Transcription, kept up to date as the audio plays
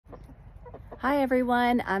Hi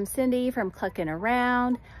everyone, I'm Cindy from Clucking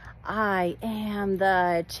Around. I am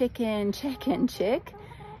the chicken check-in chick,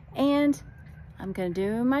 and I'm gonna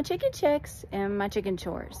do my chicken checks and my chicken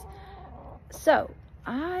chores. So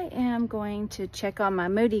I am going to check on my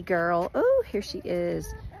moody girl. Oh, here she is.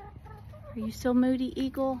 Are you still moody,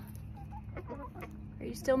 Eagle? Are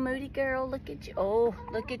you still moody, girl? Look at you. Oh,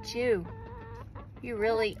 look at you. You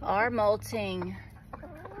really are molting.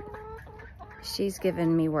 She's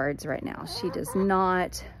giving me words right now. She does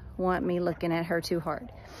not want me looking at her too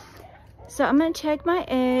hard. So I'm gonna check my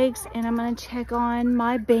eggs, and I'm gonna check on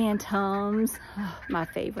my bantams, my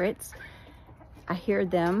favorites. I hear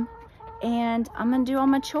them. And I'm gonna do all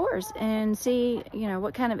my chores and see,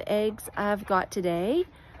 what kind of eggs I've got today.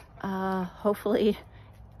 Hopefully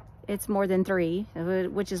it's more than 3,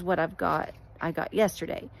 which is what I got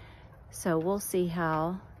yesterday. So we'll see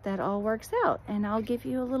how that all works out, and I'll give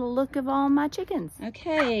you a little look of all my chickens.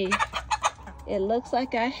 Okay, it looks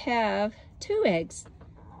like I have 2 eggs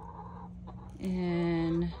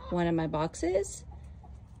in one of my boxes.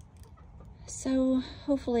 So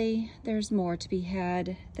hopefully there's more to be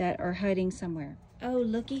had that are hiding somewhere. Oh,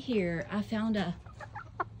 looky here, I found a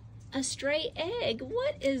stray egg.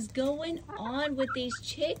 What is going on with these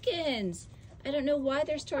chickens? I don't know why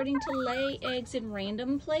they're starting to lay eggs in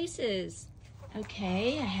random places.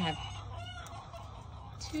 Okay, I have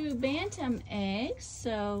 2 bantam eggs,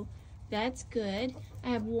 so that's good. I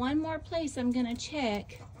have one more place I'm gonna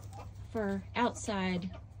check for outside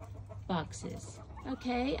boxes.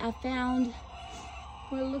 Okay, I found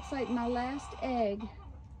what looks like my last egg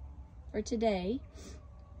for today.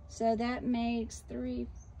 So that makes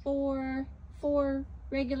 4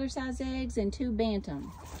 regular size eggs and 2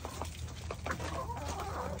 bantam.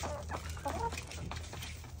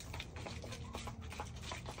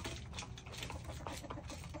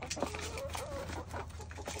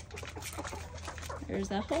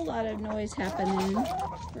 There's a whole lot of noise happening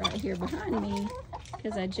right here behind me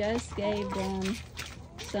because I just gave them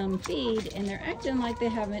some feed and they're acting like they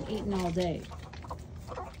haven't eaten all day,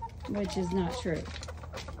 which is not true.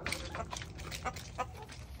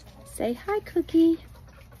 Say hi, Cookie.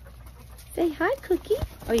 Say hi, Cookie.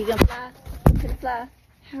 Oh, you gonna fly? You gonna fly?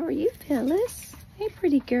 How are you, Phyllis? Hey,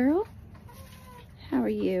 pretty girl. How are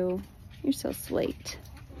you? You're so sweet.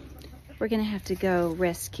 We're gonna have to go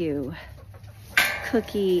rescue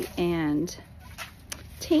Cookie and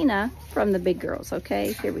Tina from the big girls,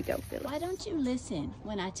 okay? Here we go, Phyllis. Why don't you listen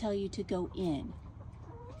when I tell you to go in?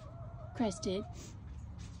 Crested,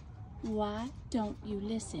 why don't you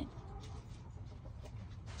listen?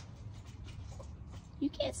 You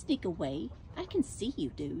can't sneak away. I can see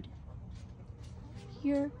you, dude.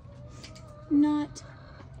 You're not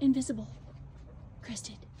invisible,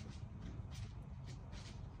 Crested.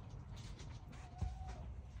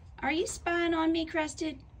 Are you spying on me,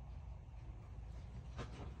 Crested?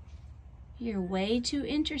 You're way too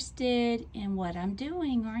interested in what I'm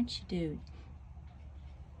doing, aren't you, dude?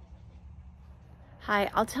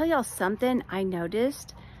 Hi, I'll tell y'all something I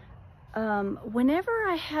noticed. Whenever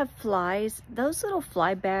I have flies, those little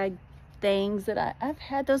fly bag things that I've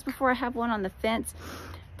had those before. I have one on the fence.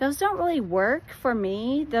 Those don't really work for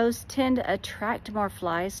me. Those tend to attract more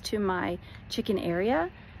flies to my chicken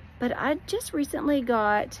area. But I just recently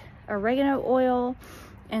got oregano oil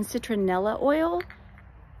and citronella oil,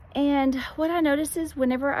 and what I notice is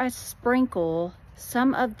whenever I sprinkle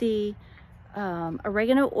some of the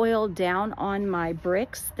oregano oil down on my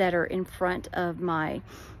bricks that are in front of my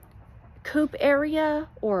coop area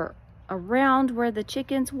or around where the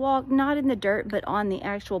chickens walk, not in the dirt but on the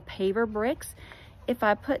actual paver bricks, if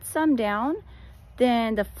I put some down,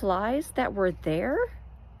 then the flies that were there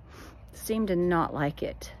seem to not like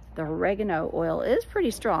it. The oregano oil is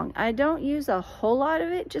pretty strong. I don't use a whole lot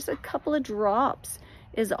of it, just a couple of drops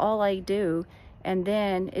is all I do. And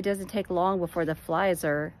then it doesn't take long before the flies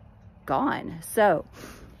are gone. So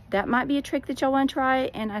that might be a trick that y'all want to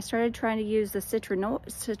try. And I started trying to use the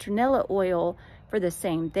citronella oil for the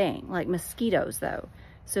same thing, like mosquitoes though.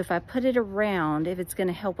 So if I put it around, if it's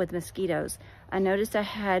gonna help with mosquitoes, I noticed I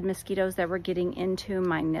had mosquitoes that were getting into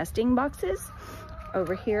my nesting boxes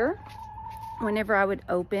over here. Whenever I would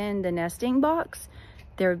open the nesting box,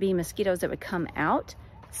 there would be mosquitoes that would come out.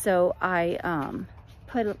 So I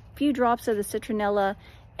put a few drops of the citronella,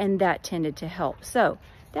 and that tended to help. So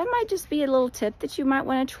that might just be a little tip that you might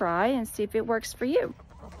want to try and see if it works for you.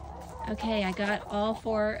 Okay, I got all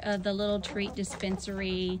 4 of the little treat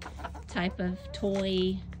dispensary type of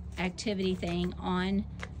toy activity thing on,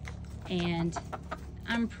 and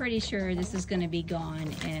I'm pretty sure this is going to be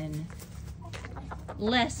gone in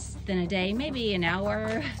less than a day, maybe an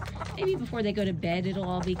hour, maybe before they go to bed it'll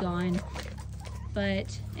all be gone.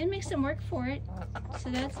 but it makes them work for it, so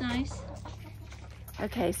that's nice.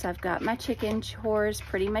 Okay, so I've got my chicken chores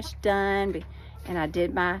pretty much done, and I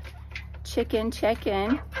did my chicken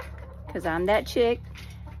check-in because I'm that chick.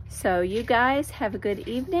 So you guys have a good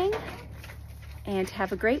evening and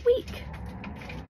have a great week.